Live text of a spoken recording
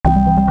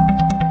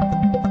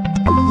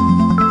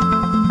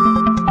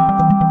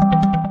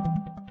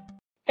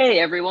Hey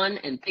everyone,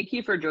 and thank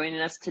you for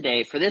joining us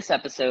today for this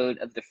episode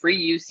of the Free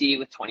UC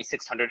with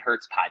 2600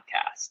 Hertz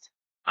podcast.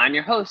 I'm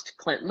your host,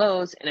 Clint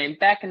Mose, and I'm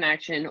back in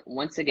action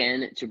once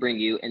again to bring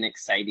you an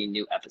exciting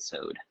new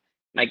episode.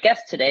 My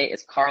guest today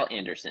is Carl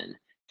Anderson,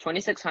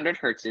 2600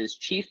 Hertz's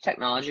Chief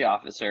Technology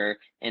Officer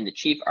and the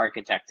Chief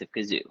Architect of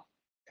Kazoo.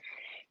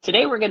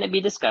 Today we're going to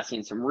be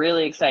discussing some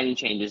really exciting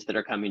changes that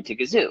are coming to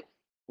Kazoo.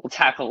 We'll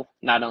tackle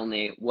not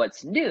only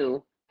what's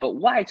new, but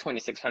why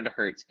 2600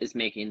 Hertz is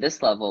making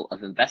this level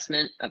of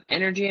investment of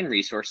energy and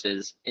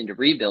resources into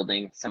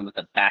rebuilding some of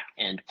the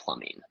back-end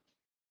plumbing.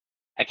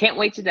 I can't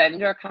wait to dive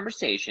into our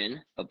conversation,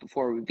 but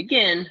before we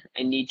begin,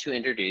 I need to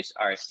introduce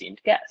our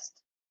esteemed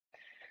guest.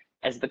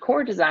 As the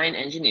core design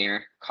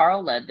engineer,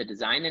 Carl led the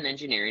design and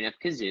engineering of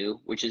Kazoo,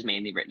 which is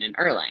mainly written in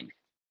Erlang.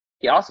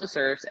 He also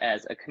serves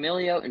as a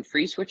Camillio and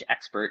FreeSwitch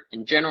expert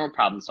and general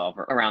problem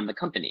solver around the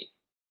company.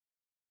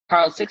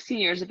 Carl's 16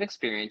 years of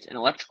experience in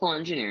electrical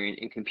engineering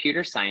and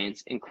computer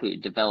science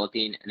include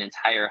developing an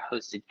entire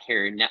hosted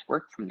carrier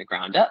network from the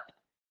ground up,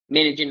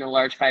 managing a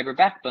large fiber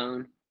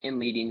backbone, and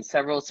leading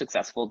several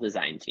successful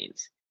design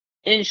teams.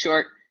 In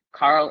short,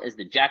 Carl is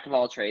the jack of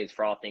all trades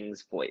for all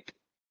things VoIP.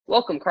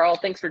 Welcome, Carl.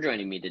 Thanks for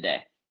joining me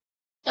today.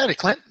 Howdy,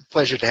 Clint.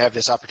 Pleasure to have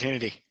this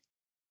opportunity.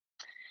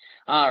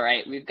 All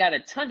right, we've got a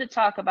ton to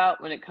talk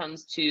about when it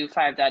comes to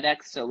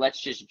 5.x, so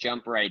let's just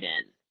jump right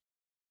in.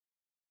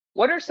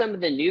 What are some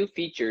of the new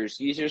features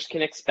users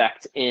can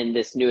expect in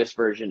this newest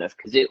version of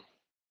Kazoo?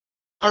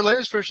 Our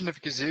latest version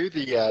of Kazoo,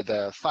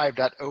 the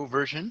 5.0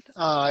 version,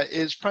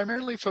 is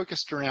primarily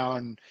focused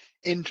around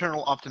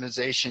internal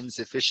optimizations,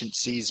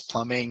 efficiencies,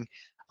 plumbing.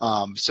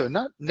 So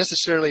not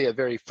necessarily a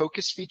very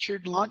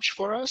focus-featured launch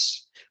for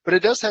us, but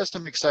it does have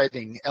some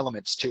exciting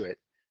elements to it.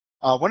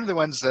 One of the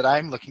ones that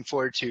I'm looking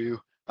forward to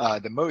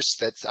the most,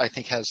 that I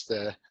think has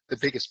the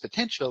biggest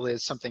potential,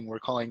 is something we're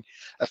calling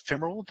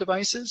ephemeral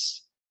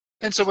devices.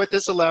 And so what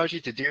this allows you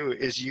to do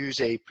is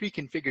use a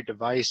pre-configured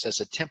device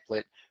as a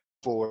template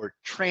for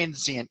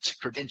transient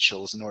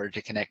credentials in order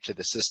to connect to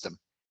the system.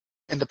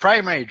 And the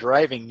primary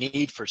driving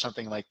need for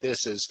something like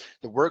this is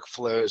the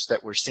workflows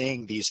that we're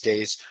seeing these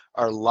days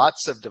are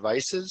lots of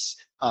devices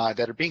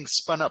that are being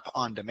spun up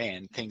on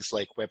demand, things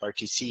like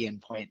WebRTC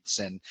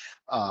endpoints and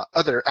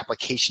other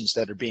applications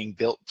that are being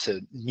built to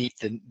meet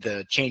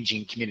the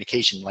changing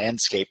communication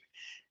landscape.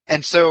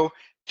 And so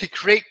to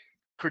create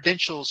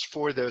credentials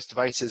for those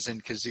devices in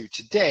Kazoo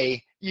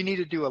today, you need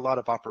to do a lot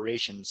of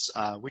operations,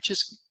 which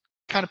is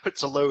kind of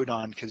puts a load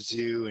on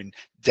Kazoo, and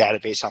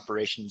database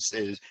operations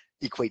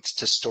equates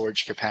to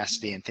storage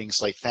capacity and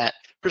things like that.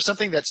 For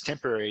something that's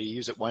temporary, you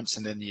use it once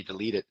and then you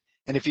delete it.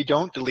 And if you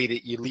don't delete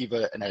it, you leave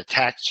an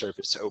attack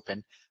surface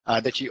open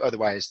that you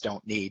otherwise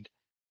don't need.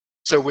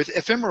 So with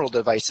ephemeral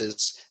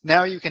devices,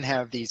 now you can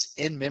have these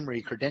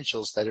in-memory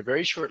credentials that are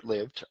very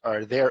short-lived,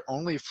 are there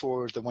only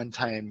for the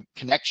one-time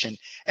connection,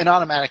 and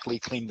automatically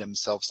clean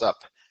themselves up.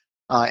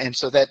 And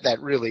so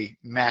that really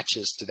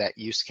matches to that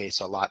use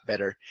case a lot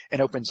better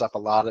and opens up a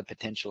lot of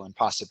potential and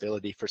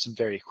possibility for some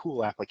very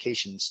cool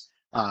applications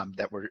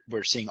that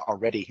we're seeing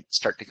already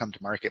start to come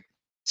to market.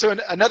 So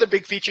another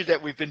big feature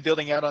that we've been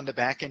building out on the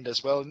back end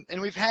as well,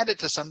 and we've had it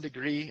to some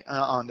degree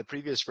on the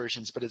previous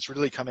versions, but it's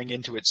really coming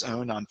into its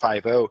own on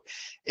 5.0,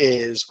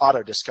 is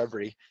auto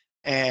discovery.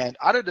 And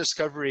auto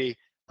discovery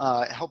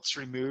helps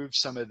remove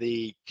some of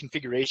the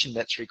configuration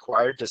that's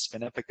required to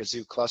spin up a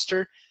Kazoo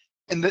cluster.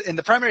 And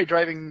the primary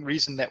driving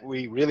reason that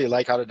we really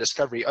like auto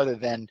discovery, other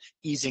than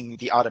easing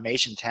the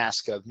automation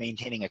task of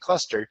maintaining a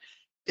cluster,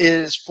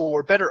 is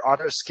for better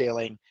auto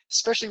scaling,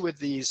 especially with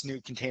these new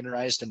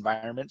containerized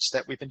environments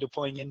that we've been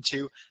deploying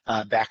into,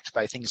 backed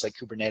by things like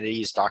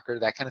Kubernetes, Docker,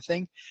 that kind of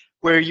thing,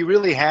 where you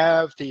really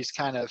have these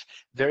kind of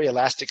very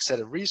elastic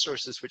set of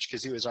resources, which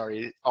Kazoo has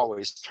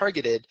always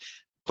targeted,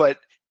 but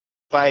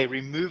by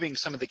removing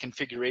some of the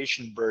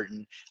configuration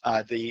burden,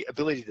 the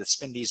ability to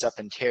spin these up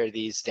and tear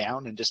these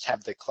down and just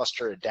have the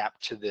cluster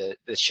adapt to the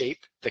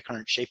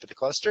current shape of the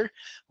cluster,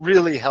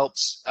 really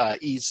helps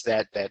ease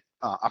that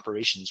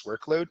operations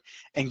workload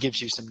and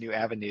gives you some new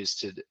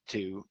avenues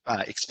to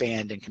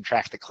expand and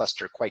contract the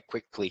cluster quite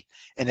quickly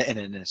in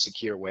a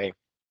secure way.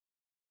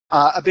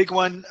 A big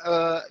one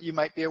you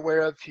might be aware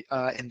of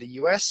in the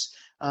US,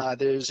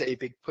 there's a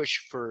big push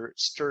for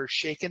stir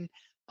shaken.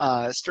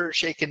 Stir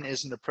shaken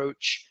is an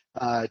approach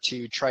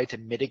to try to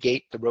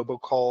mitigate the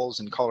robocalls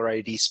and caller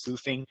ID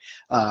spoofing,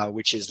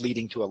 which is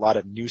leading to a lot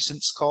of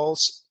nuisance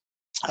calls,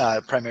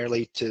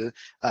 primarily to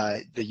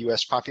the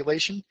US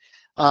population.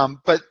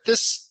 But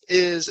this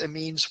is a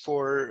means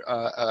for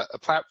a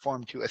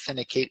platform to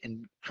authenticate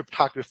and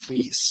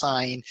cryptographically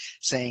sign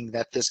saying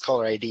that this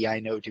caller ID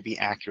I know to be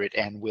accurate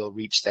and will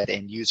reach that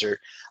end user,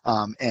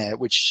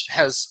 which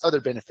has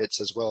other benefits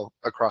as well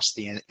across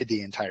the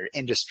entire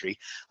industry.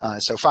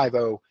 So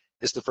 5.0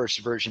 is the first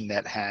version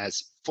that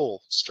has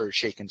full stir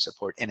shaken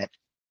support in it.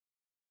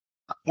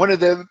 One of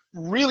the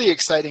really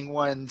exciting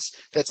ones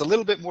that's a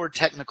little bit more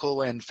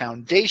technical and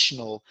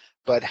foundational,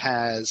 but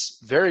has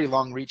very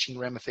long-reaching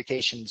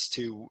ramifications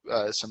to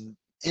some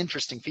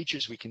interesting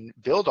features we can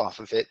build off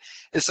of it,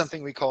 is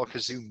something we call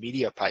Kazoo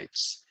Media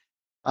Pipes.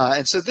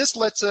 And so this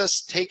lets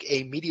us take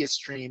a media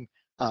stream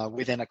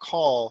within a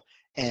call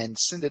and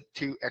send it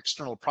to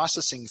external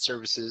processing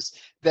services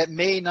that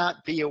may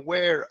not be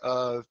aware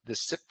of the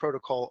SIP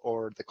protocol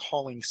or the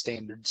calling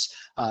standards.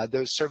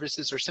 Those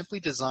services are simply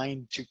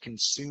designed to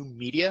consume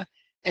media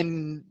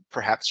and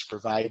perhaps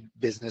provide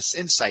business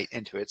insight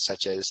into it,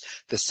 such as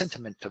the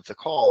sentiment of the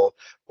call,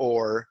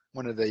 or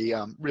one of the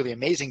really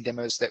amazing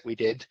demos that we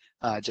did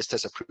just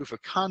as a proof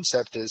of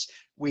concept is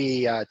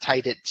we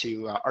tied it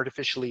to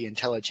artificially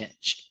intelligent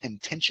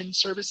intention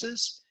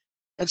services.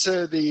 And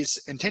so these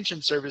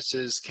intention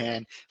services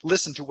can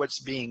listen to what's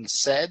being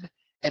said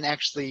and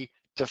actually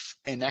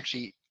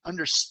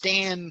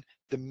understand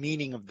the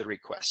meaning of the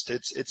request.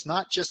 It's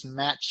not just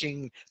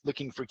matching,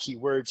 looking for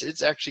keywords.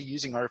 It's actually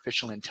using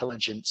artificial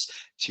intelligence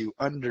to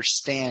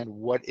understand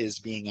what is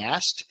being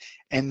asked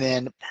and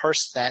then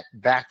parse that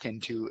back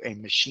into a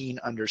machine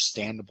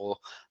understandable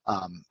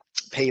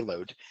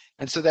payload.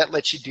 And so that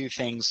lets you do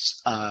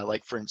things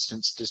like, for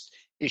instance, just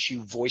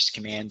issue voice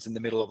commands in the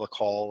middle of a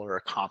call or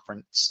a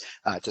conference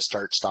to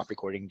start, stop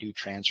recording, do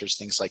transfers,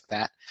 things like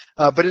that.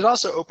 But it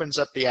also opens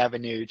up the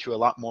avenue to a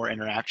lot more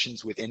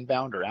interactions with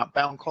inbound or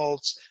outbound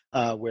calls,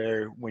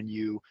 where when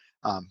you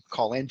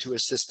call into a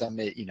system,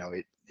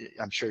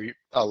 I'm sure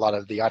a lot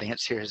of the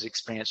audience here has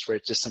experienced where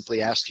it just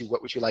simply asks you,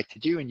 what would you like to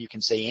do? And you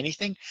can say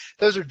anything.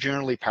 Those are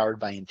generally powered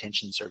by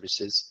intention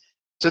services.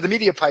 So the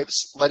media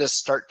pipes let us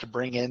start to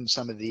bring in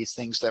some of these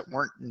things that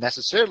weren't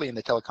necessarily in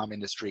the telecom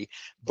industry,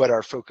 but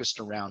are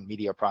focused around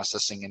media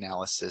processing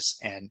analysis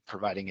and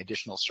providing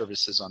additional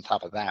services on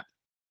top of that.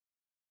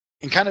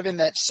 And kind of in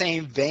that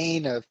same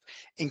vein of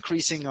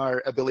increasing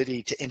our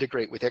ability to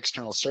integrate with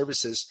external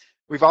services,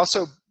 we've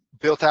also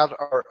built out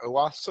our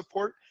OAuth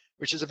support,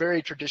 which is a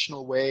very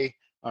traditional way,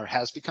 or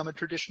has become a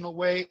traditional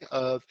way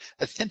of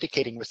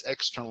authenticating with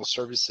external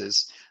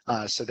services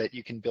so that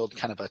you can build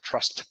kind of a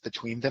trust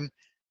between them.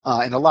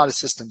 And a lot of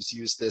systems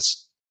use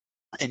this.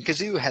 And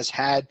Kazoo has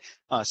had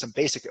some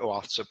basic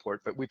OAuth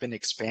support, but we've been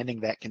expanding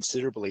that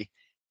considerably.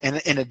 And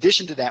in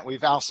addition to that,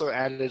 we've also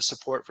added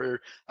support for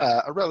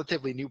a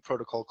relatively new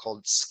protocol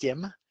called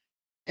SCIM.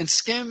 And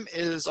SCIM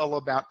is all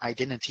about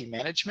identity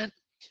management.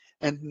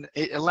 And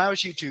it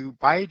allows you to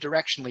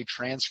bidirectionally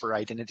transfer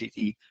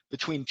identity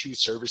between two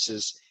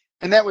services.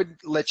 And that would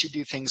let you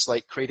do things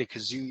like create a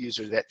Kazoo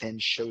user that then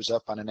shows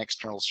up on an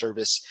external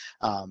service.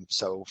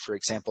 So for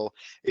example,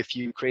 if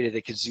you created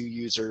a Kazoo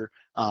user,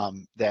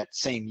 that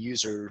same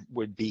user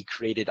would be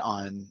created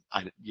on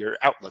your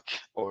Outlook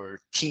or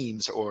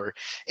Teams or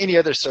any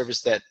other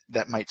service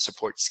that might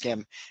support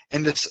SCIM.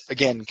 And this,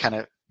 again, kind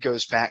of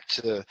goes back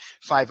to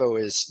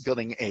 5.0 is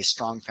building a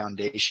strong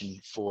foundation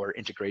for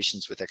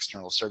integrations with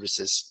external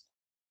services.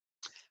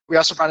 We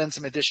also brought in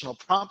some additional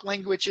prompt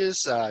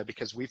languages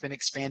because we've been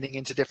expanding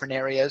into different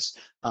areas.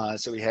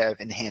 So we have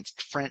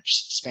enhanced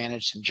French,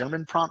 Spanish, and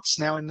German prompts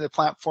now in the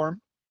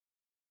platform.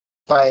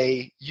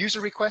 By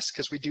user requests,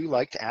 because we do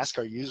like to ask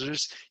our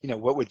users,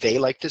 what would they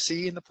like to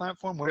see in the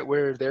platform?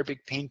 Where are their big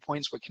pain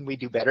points? What can we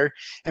do better?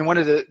 And one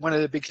of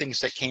the big things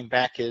that came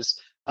back is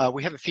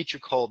we have a feature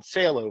called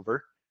failover,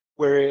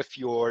 where if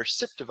your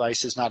SIP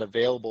device is not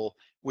available,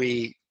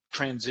 we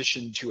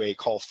transition to a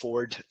call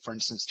forward, for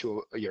instance,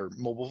 to your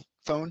mobile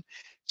phone.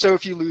 So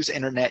if you lose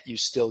internet, you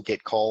still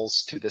get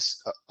calls to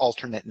this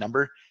alternate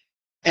number.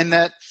 And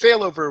that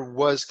failover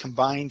was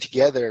combined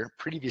together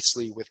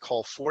previously with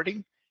call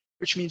forwarding,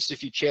 which means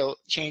if you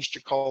changed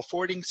your call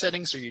forwarding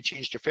settings or you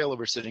changed your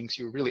failover settings,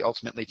 you're really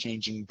ultimately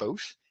changing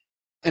both.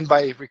 And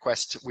by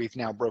request, we've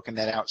now broken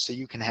that out so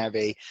you can have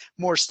a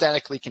more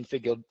statically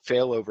configured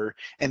failover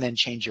and then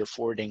change your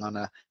forwarding on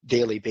a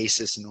daily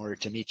basis in order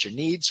to meet your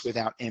needs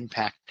without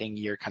impacting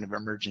your kind of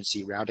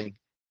emergency routing.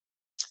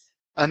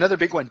 Another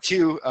big one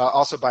too,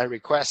 also by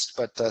request,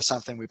 but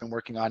something we've been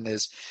working on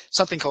is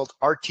something called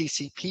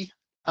RTCP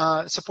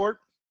support.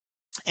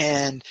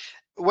 And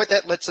what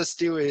that lets us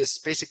do is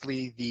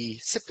basically the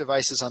SIP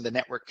devices on the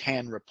network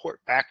can report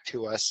back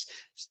to us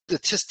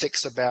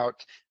statistics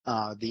about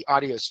the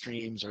audio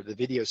streams or the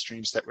video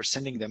streams that we're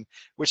sending them,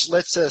 which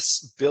lets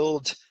us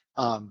build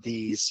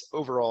these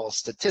overall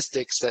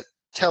statistics that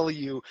tell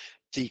you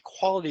the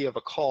quality of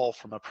a call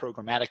from a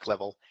programmatic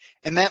level.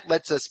 And that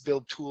lets us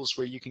build tools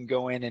where you can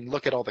go in and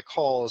look at all the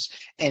calls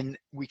and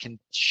we can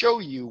show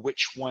you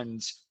which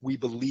ones we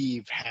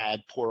believe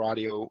had poor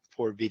audio,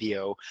 poor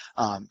video,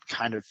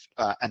 kind of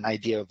an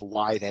idea of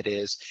why that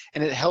is.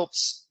 And it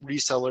helps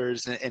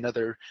resellers and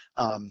other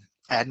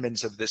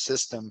admins of the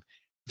system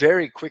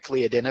very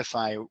quickly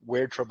identify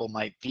where trouble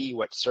might be,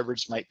 what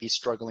servers might be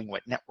struggling,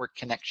 what network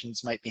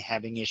connections might be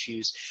having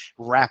issues,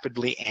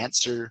 rapidly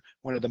answer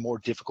one of the more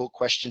difficult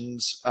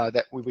questions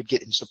that we would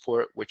get in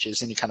support, which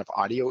is any kind of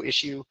audio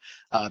issue,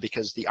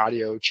 because the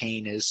audio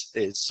chain is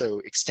so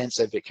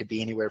extensive. It could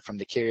be anywhere from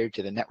the carrier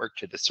to the network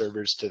to the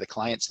servers to the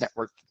client's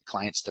network, to the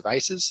client's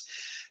devices.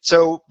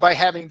 So by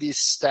having these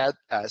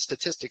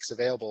statistics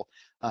available,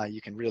 you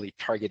can really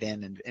target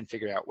in and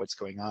figure out what's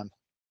going on.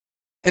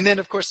 And then,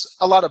 of course,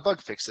 a lot of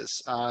bug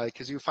fixes.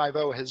 Kazoo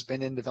 5.0 has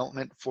been in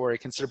development for a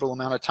considerable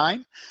amount of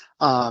time,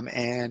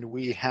 and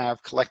we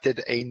have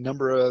collected a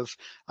number of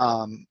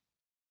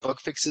bug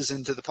fixes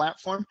into the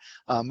platform.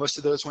 Most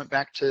of those went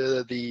back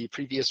to the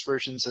previous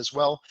versions as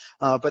well,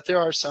 but there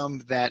are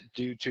some that,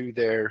 due to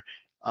their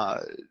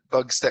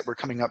bugs that were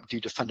coming up due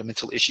to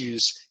fundamental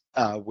issues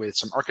with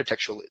some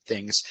architectural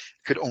things,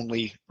 could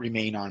only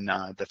remain on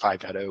the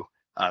 5.0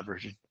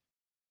 version.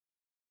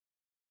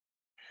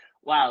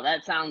 Wow,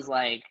 that sounds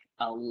like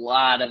a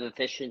lot of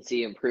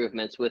efficiency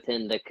improvements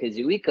within the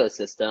Kazoo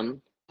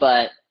ecosystem.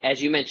 But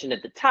as you mentioned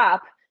at the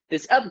top,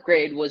 this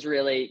upgrade was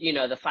really,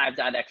 the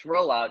 5.x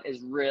rollout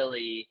is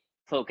really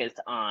focused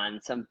on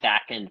some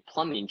back-end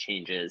plumbing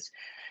changes.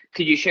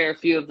 Could you share a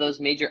few of those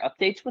major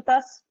updates with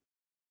us?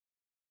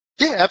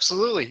 Yeah,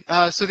 absolutely.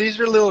 So these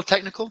are a little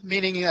technical,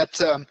 meaning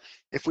that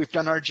if we've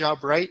done our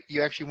job right,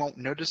 you actually won't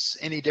notice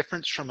any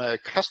difference from a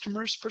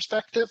customer's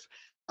perspective.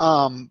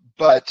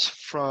 But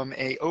from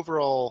a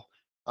overall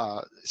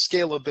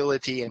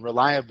scalability and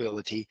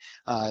reliability,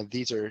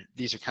 these are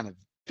kind of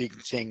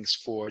big things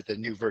for the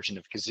new version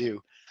of Kazoo.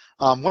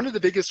 One of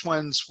the biggest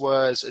ones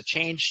was a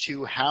change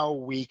to how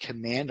we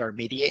command our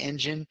media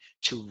engine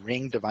to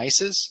ring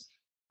devices.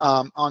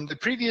 On the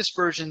previous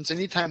versions,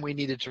 anytime we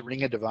needed to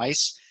ring a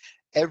device,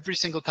 every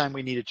single time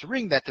we needed to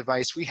ring that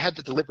device, we had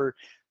to deliver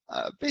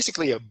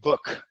basically a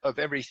book of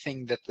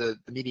everything that the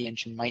media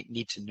engine might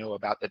need to know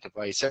about the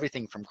device,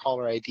 everything from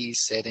caller ID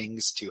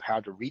settings to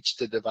how to reach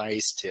the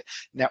device to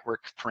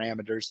network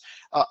parameters.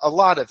 A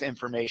lot of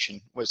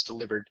information was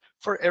delivered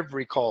for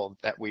every call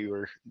that we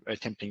were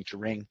attempting to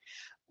ring.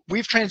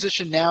 We've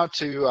transitioned now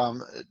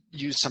to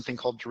use something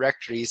called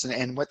directories,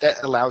 and what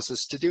that allows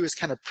us to do is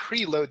kind of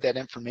preload that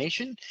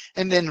information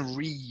and then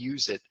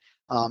reuse it.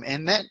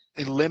 And that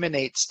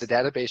eliminates the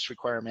database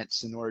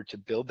requirements in order to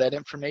build that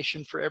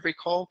information for every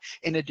call,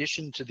 in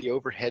addition to the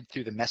overhead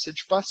through the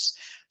message bus,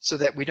 so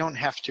that we don't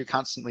have to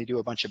constantly do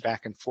a bunch of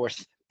back and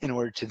forth in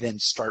order to then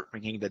start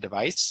ringing the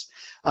device.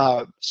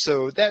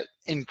 So that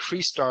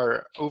increased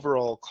our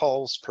overall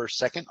calls per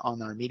second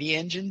on our media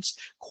engines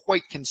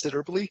quite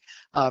considerably,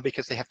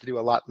 because they have to do a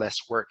lot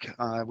less work.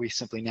 We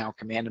simply now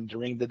command them to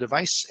ring the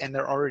device, and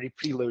they're already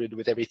preloaded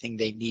with everything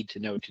they need to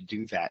know to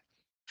do that.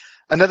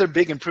 Another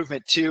big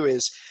improvement too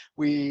is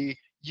we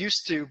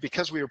used to,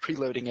 because we were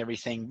preloading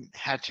everything,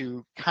 had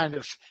to kind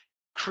of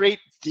create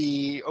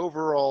the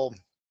overall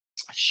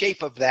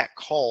shape of that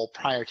call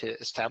prior to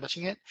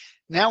establishing it.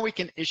 Now we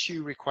can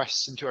issue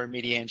requests into our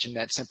media engine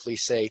that simply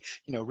say,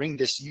 ring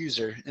this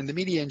user, and the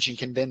media engine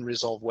can then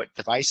resolve what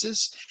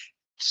devices,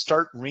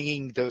 start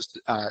ringing those,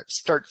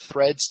 start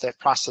threads that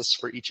process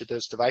for each of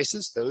those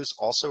devices. Those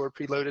also are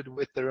preloaded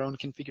with their own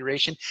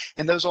configuration,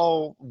 and those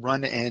all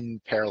run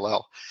in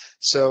parallel.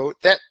 So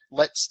that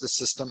lets the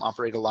system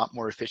operate a lot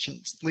more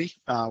efficiently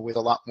with a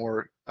lot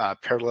more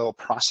parallel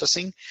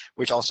processing,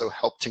 which also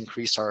helped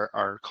increase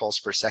our calls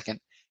per second.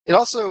 It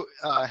also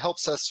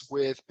helps us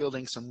with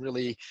building some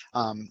really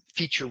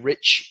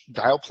feature-rich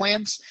dial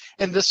plans,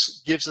 and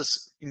this gives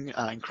us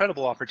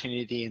incredible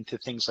opportunity into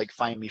things like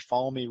find me,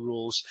 follow me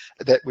rules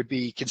that would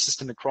be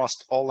consistent across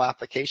all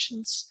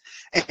applications,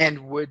 and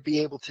would be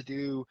able to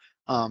do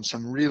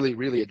some really,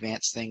 really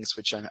advanced things,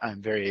 which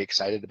I'm very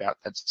excited about.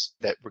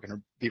 That we're going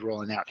to be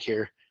rolling out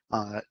here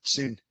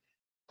soon.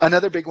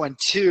 Another big one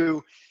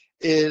too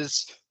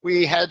is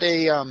we had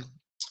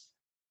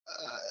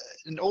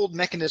an old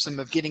mechanism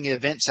of getting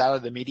events out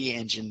of the media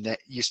engine that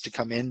used to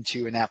come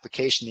into an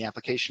application. The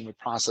application would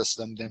process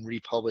them, then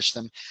republish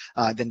them,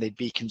 then they'd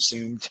be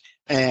consumed.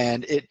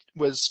 And it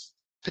was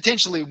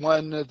potentially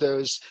one of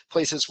those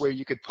places where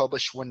you could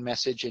publish one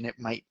message and it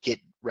might get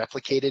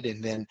replicated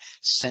and then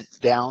sent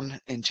down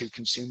into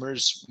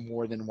consumers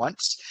more than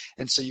once.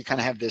 And so you kind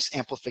of have this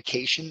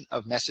amplification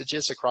of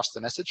messages across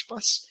the message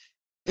bus.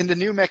 In the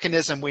new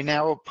mechanism, we're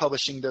now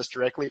publishing those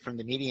directly from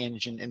the media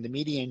engine, and the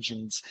media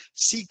engine's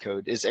C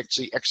code is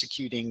actually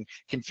executing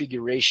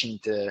configuration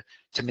to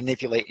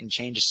manipulate and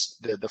change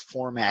the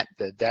format,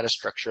 the data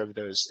structure of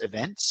those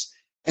events.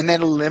 And that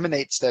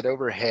eliminates that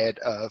overhead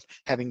of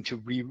having to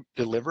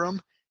re-deliver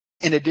them.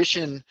 In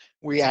addition,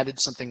 we added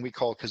something we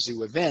call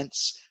Kazoo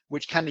Events,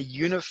 which kind of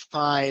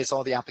unifies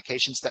all the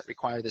applications that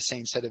require the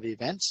same set of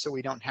events, so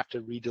we don't have to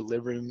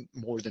re-deliver them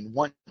more than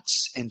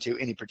once into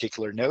any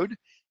particular node.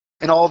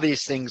 And all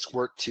these things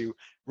work to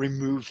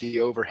remove the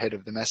overhead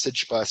of the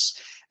message bus,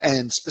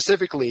 and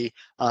specifically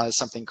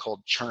something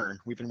called churn.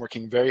 We've been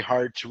working very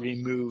hard to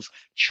remove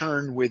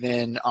churn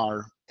within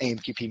our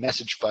AMQP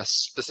message bus,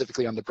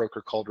 specifically on the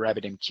broker called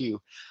RabbitMQ,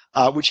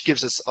 which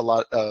gives us a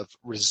lot of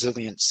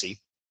resiliency.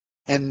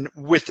 And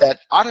with that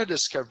auto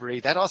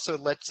discovery, that also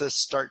lets us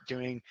start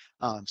doing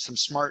some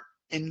smart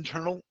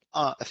internal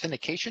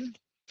authentication.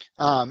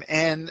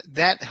 And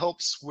that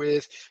helps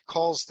with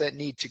calls that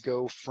need to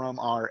go from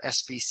our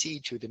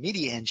SBC to the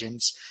media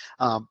engines.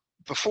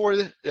 Before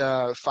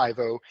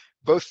 5.0,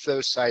 both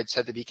those sides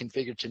had to be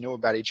configured to know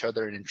about each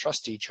other and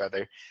trust each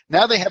other.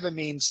 Now they have a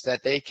means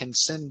that they can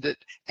send it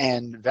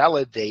and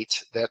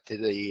validate that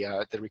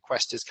the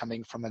request is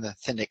coming from an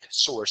authentic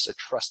source, a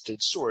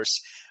trusted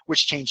source,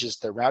 which changes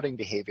the routing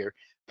behavior.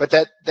 But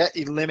that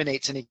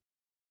eliminates any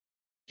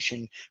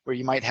where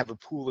you might have a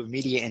pool of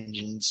media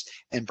engines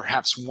and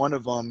perhaps one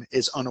of them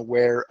is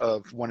unaware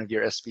of one of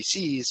your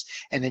SVCs,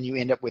 and then you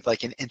end up with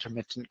like an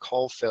intermittent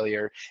call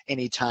failure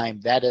anytime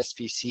that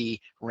SVC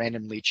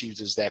randomly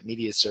chooses that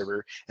media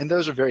server, and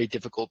those are very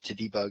difficult to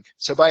debug.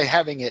 So by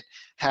having it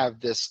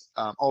have this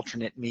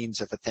alternate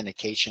means of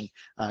authentication,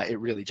 it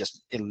really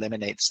just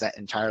eliminates that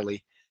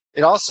entirely.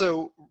 It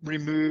also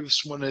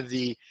removes one of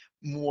the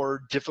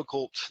more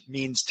difficult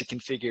means to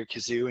configure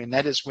Kazoo, and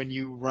that is when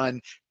you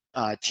run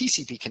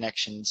TCP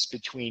connections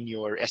between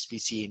your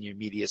SVC and your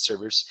media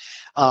servers.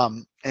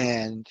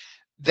 And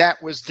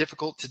that was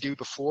difficult to do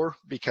before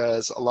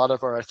because a lot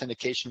of our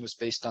authentication was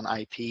based on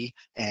IP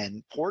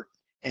and port.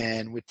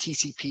 And with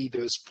TCP,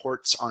 those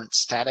ports aren't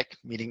static,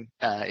 meaning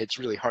it's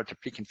really hard to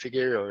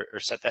pre-configure or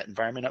set that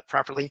environment up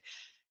properly.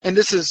 And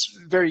this is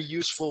very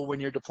useful when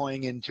you're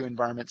deploying into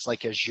environments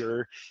like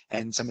Azure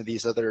and some of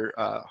these other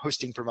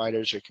hosting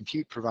providers or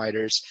compute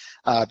providers,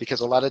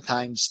 because a lot of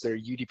times their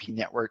UDP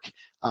network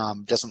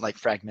doesn't like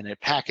fragmented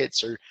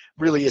packets or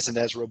really isn't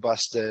as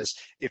robust as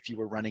if you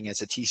were running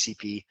as a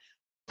TCP.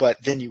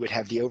 But then you would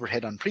have the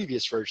overhead on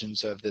previous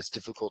versions of this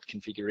difficult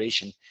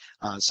configuration.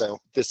 So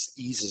this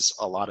eases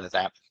a lot of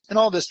that. And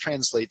all this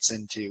translates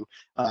into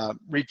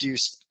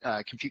reduced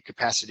compute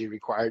capacity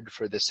required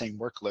for the same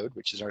workload,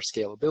 which is our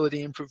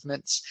scalability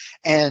improvements.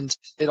 And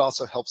it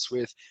also helps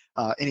with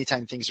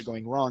anytime things are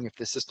going wrong, if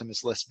the system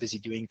is less busy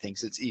doing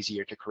things, it's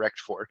easier to correct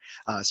for.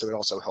 So it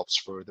also helps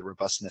for the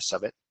robustness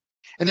of it.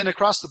 And then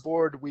across the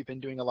board, we've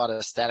been doing a lot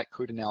of static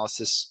code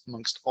analysis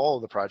amongst all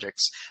of the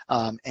projects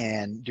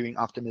and doing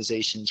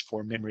optimizations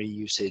for memory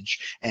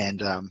usage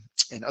and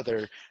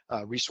other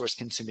resource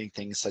consuming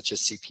things such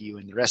as CPU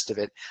and the rest of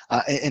it.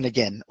 And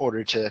again, in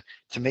order to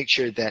make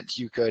sure that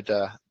you could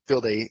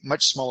build a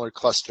much smaller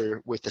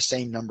cluster with the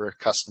same number of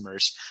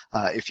customers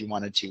if you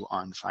wanted to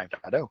on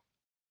 5.0.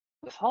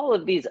 With all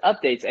of these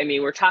updates, I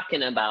mean, we're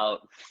talking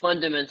about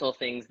fundamental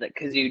things that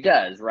Kazoo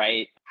does,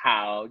 right?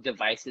 How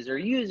devices or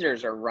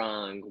users are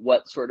rung,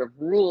 what sort of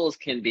rules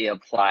can be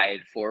applied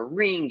for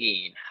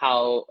ringing,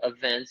 how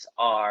events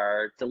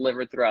are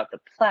delivered throughout the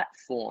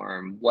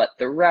platform, what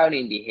the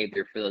routing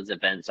behavior for those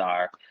events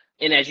are.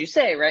 And as you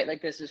say, right,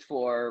 like this is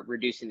for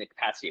reducing the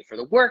capacity for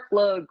the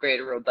workload,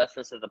 greater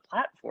robustness of the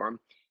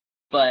platform.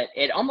 But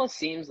it almost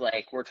seems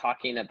like we're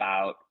talking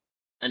about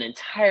an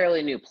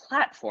entirely new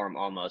platform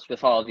almost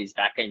with all of these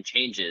backend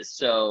changes.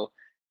 So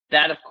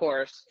that, of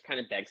course, kind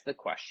of begs the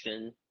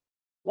question,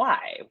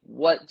 why?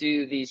 What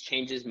do these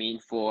changes mean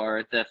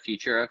for the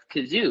future of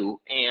Kazoo?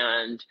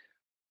 And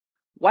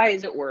why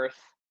is it worth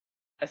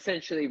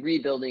essentially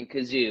rebuilding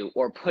Kazoo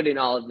or putting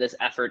all of this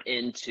effort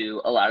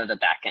into a lot of the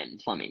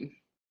backend plumbing?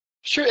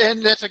 Sure,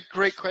 and that's a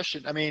great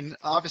question. I mean,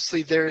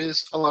 obviously there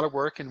is a lot of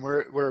work, and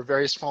we're a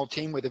very small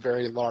team with a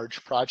very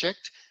large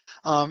project,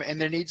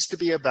 and there needs to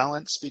be a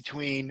balance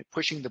between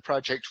pushing the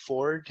project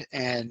forward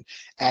and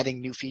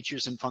adding new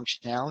features and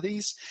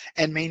functionalities,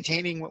 and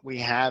maintaining what we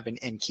have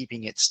and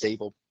keeping it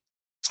stable.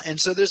 And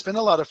so there's been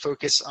a lot of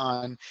focus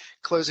on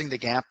closing the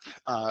gap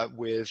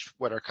with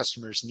what our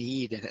customers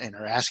need and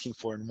are asking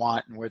for and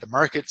want, and where the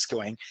market's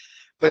going.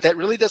 But that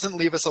really doesn't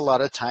leave us a lot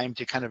of time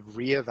to kind of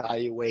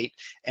reevaluate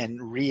and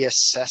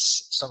reassess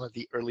some of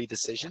the early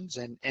decisions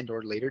and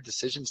or later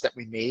decisions that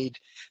we made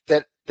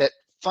that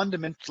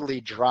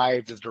fundamentally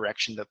drive the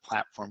direction the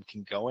platform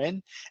can go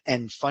in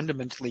and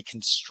fundamentally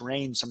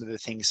constrain some of the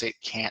things it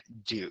can't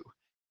do.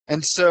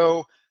 And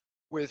so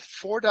with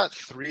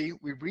 4.3,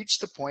 we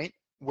reached the point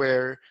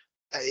where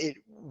it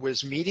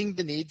was meeting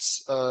the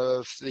needs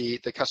of the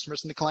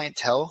customers and the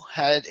clientele,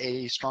 had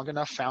a strong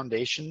enough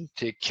foundation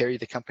to carry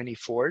the company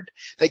forward,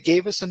 that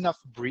gave us enough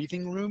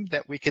breathing room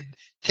that we could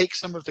take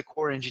some of the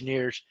core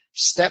engineers,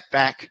 step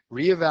back,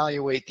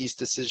 reevaluate these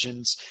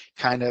decisions,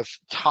 kind of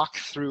talk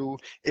through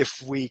if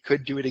we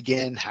could do it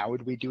again, how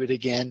would we do it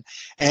again,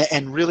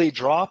 and really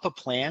draw up a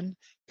plan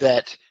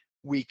that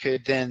we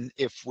could then,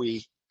 if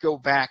we go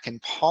back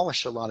and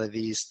polish a lot of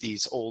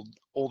these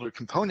older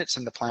components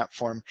in the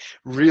platform,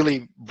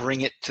 really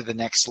bring it to the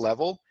next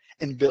level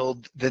and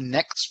build the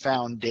next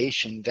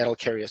foundation that'll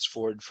carry us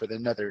forward for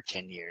another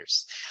 10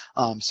 years.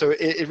 So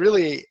it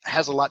really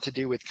has a lot to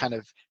do with kind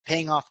of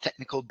paying off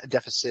technical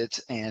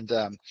deficits and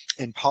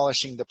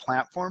polishing the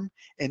platform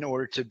in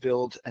order to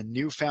build a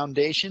new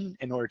foundation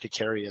in order to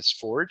carry us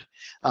forward.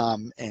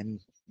 And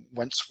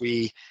once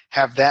we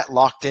have that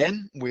locked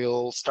in,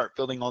 we'll start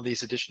building all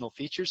these additional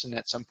features, and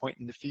at some point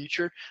in the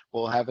future,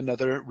 we'll have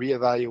another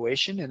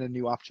reevaluation and a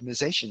new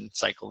optimization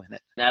cycle in it.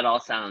 That all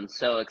sounds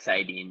so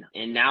exciting.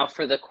 And now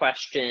for the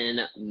question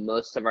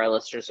most of our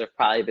listeners have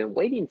probably been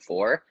waiting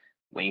for: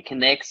 when can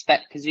they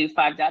expect Kazoo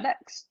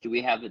 5.x? Do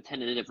we have a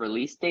tentative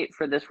release date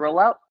for this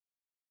rollout?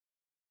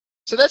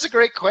 So that's a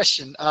great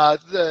question.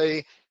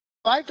 The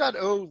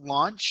 5.0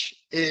 launch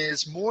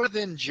is more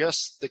than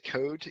just the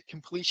code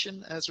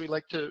completion, as we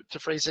like to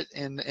phrase it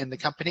in the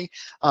company.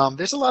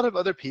 There's a lot of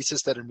other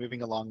pieces that are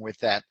moving along with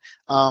that.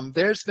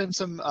 There's been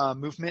some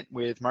movement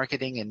with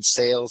marketing and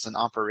sales and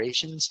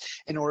operations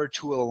in order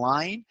to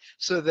align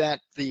so that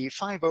the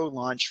 5.0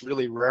 launch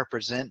really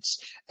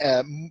represents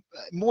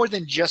more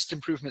than just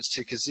improvements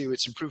to Kazoo.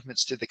 It's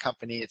improvements to the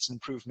company. It's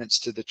improvements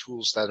to the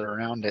tools that are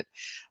around it.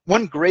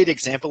 One great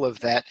example of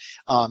that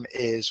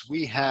is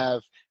we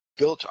have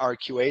built our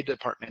QA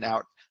department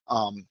out.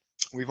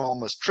 We've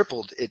almost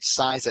tripled its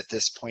size at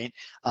this point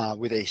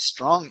with a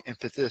strong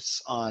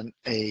emphasis on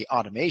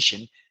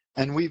automation.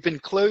 And we've been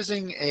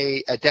closing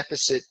a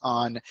deficit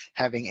on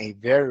having a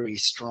very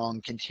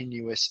strong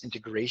continuous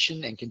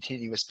integration and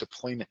continuous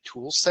deployment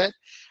tool set,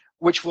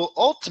 which will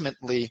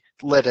ultimately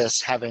let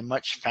us have a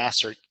much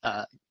faster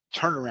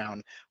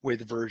turnaround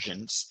with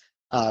versions.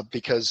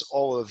 Because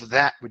all of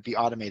that would be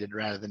automated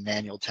rather than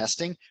manual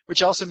testing,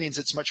 which also means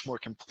it's much more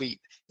complete.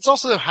 It's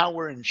also how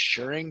we're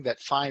ensuring that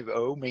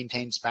 5.0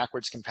 maintains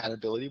backwards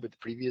compatibility with the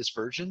previous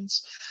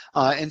versions.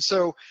 And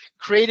so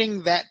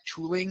creating that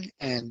tooling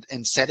and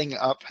setting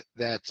up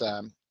that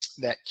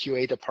that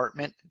QA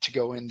department to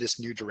go in this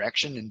new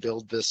direction and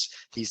build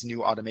these new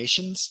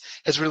automations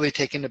has really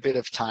taken a bit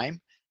of time.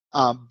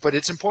 But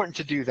it's important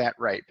to do that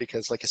right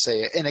because, like I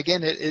say, and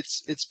again,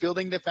 it's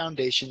building the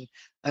foundation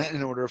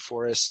in order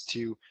for us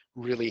to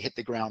really hit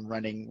the ground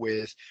running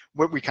with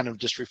what we kind of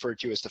just referred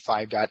to as the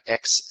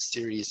 5.x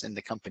series in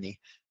the company.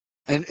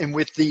 And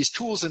with these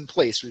tools in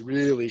place, we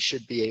really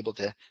should be able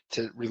to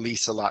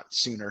release a lot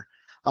sooner.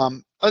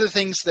 Other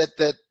things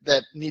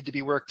that need to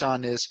be worked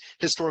on is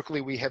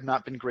historically we have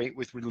not been great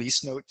with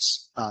release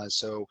notes.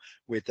 So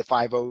with the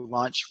 5.0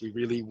 launch, we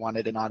really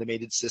wanted an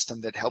automated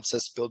system that helps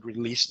us build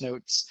release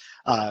notes,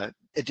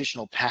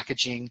 additional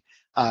packaging.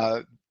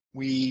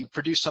 We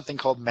produce something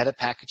called meta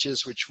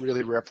packages, which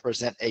really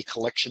represent a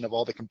collection of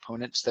all the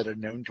components that are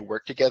known to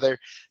work together.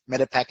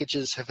 Meta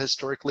packages have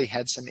historically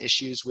had some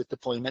issues with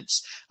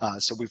deployments,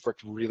 so we've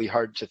worked really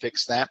hard to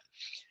fix that.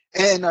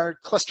 And our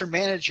cluster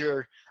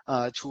manager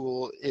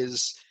tool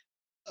is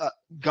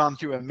gone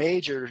through a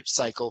major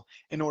cycle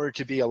in order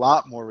to be a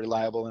lot more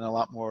reliable and a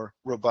lot more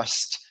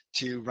robust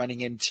to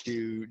running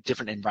into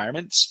different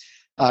environments.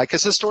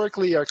 Because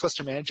historically, our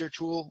cluster manager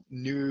tool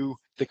knew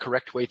the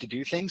correct way to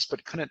do things,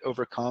 but couldn't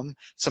overcome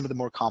some of the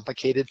more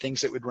complicated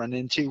things it would run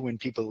into when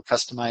people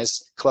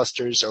customized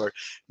clusters or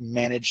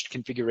managed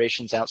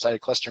configurations outside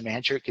of cluster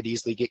manager. It could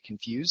easily get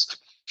confused.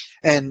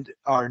 And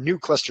our new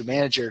cluster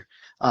manager,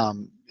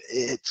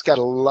 it's got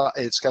a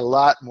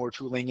lot more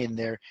tooling in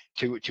there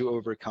to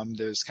overcome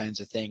those kinds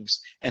of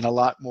things, and a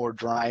lot more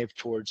drive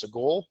towards a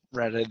goal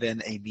rather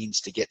than a means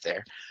to get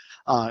there.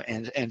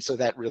 And so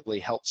that really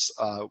helps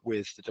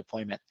with the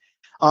deployment.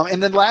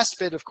 And then last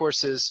bit, of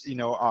course, is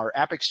our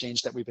App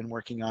Exchange that we've been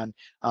working on.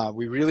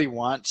 We really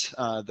want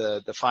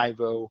the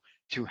 5.0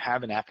 to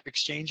have an App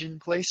Exchange in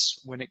place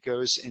when it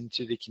goes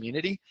into the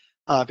community,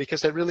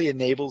 because that really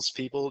enables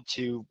people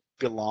to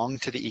belong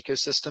to the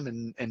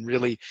ecosystem and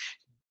really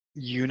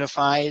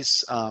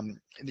unifies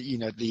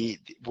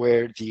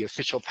where the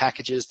official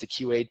packages, the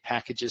QA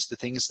packages, the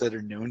things that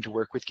are known to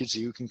work with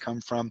Kazoo can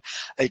come from.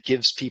 It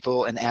gives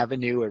people an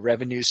avenue, a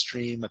revenue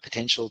stream, a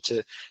potential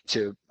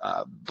to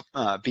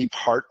be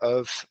part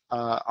of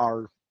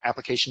our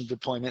application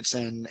deployments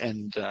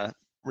and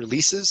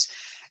releases.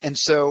 And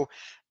so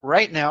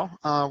right now,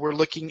 we're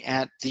looking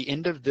at the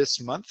end of this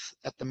month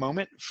at the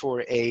moment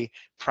for a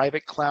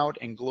private cloud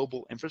and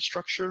global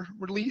infrastructure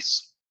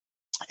release.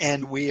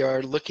 And we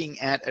are looking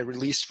at a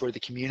release for the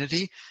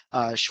community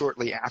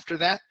shortly after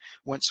that,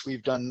 once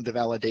we've done the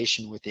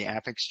validation with the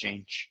App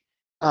Exchange.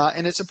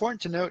 And it's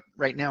important to note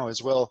right now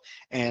as well,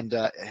 and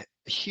a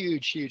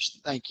huge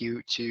thank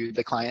you to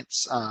the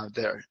clients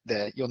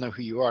that you'll know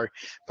who you are,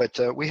 but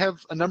we have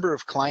a number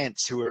of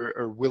clients who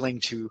are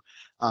willing to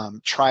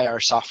try our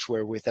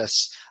software with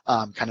us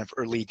kind of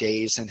early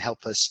days and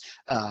help us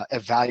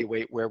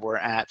evaluate where we're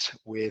at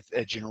with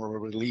a general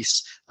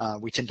release.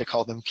 We tend to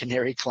call them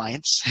canary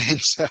clients, and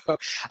so,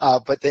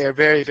 but they are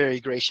very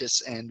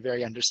gracious and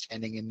very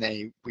understanding,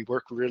 and we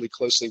work really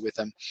closely with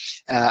them.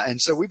 And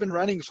so we've been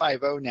running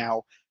 5.0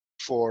 now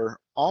for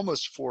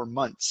almost 4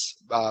 months,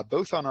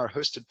 both on our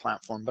hosted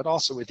platform, but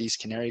also with these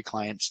canary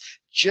clients,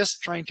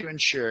 just trying to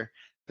ensure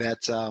that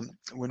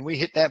when we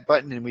hit that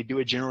button and we do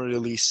a general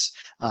release,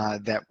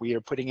 that we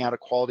are putting out a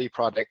quality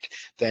product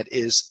that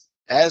is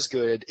as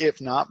good, if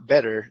not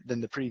better,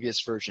 than the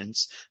previous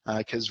versions,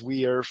 because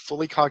we are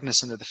fully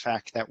cognizant of the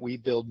fact that we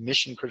build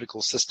mission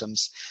critical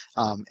systems,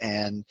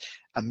 and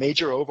a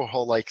major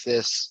overhaul like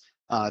this,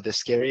 the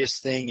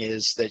scariest thing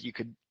is that you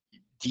could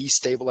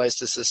destabilize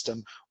the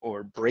system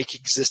or break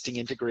existing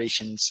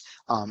integrations.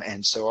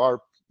 And so our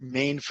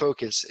main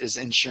focus is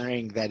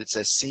ensuring that it's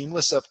a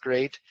seamless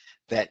upgrade,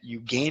 that you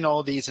gain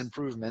all these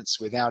improvements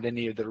without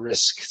any of the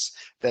risks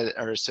that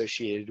are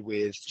associated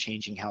with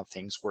changing how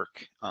things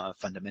work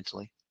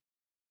fundamentally.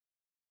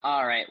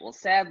 All right. Well,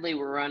 sadly,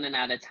 we're running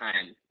out of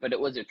time, but it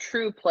was a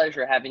true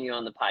pleasure having you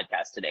on the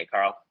podcast today,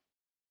 Carl.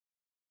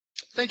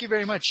 Thank you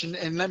very much.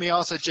 And let me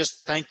also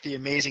just thank the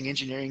amazing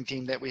engineering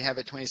team that we have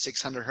at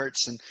 2600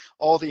 Hertz and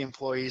all the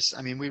employees.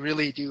 I mean, we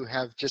really do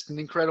have just an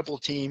incredible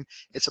team.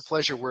 It's a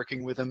pleasure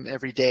working with them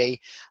every day.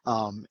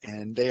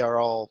 And they are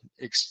all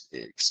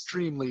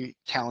extremely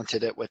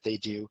talented at what they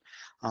do.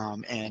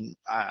 And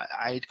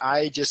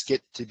I just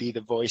get to be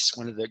the voice.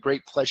 One of the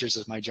great pleasures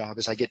of my job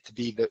is I get to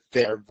be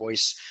their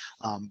voice.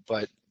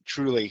 But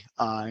truly,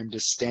 I'm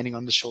just standing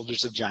on the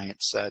shoulders of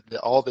giants.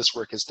 All this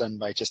work is done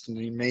by just an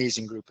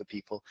amazing group of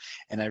people,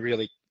 and I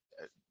really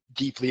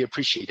deeply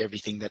appreciate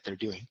everything that they're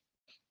doing.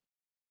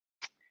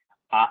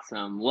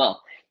 Awesome. Well,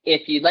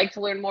 if you'd like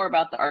to learn more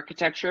about the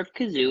architecture of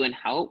Kazoo and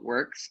how it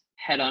works,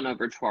 head on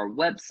over to our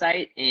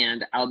website,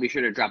 and I'll be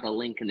sure to drop a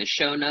link in the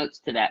show notes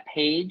to that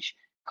page.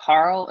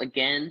 Carl,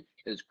 again,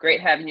 it was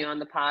great having you on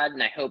the pod,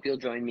 and I hope you'll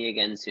join me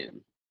again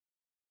soon.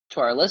 To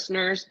our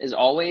listeners, as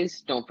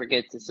always, don't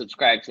forget to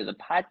subscribe to the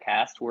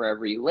podcast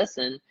wherever you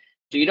listen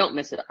so you don't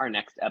miss our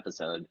next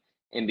episode.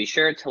 And be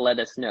sure to let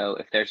us know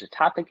if there's a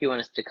topic you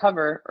want us to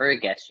cover or a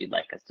guest you'd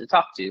like us to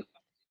talk to.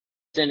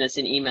 Send us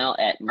an email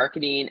at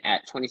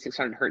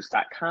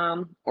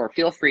marketing@2600hertz.com or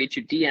feel free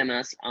to DM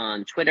us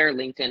on Twitter,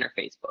 LinkedIn, or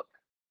Facebook.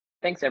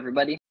 Thanks,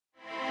 everybody.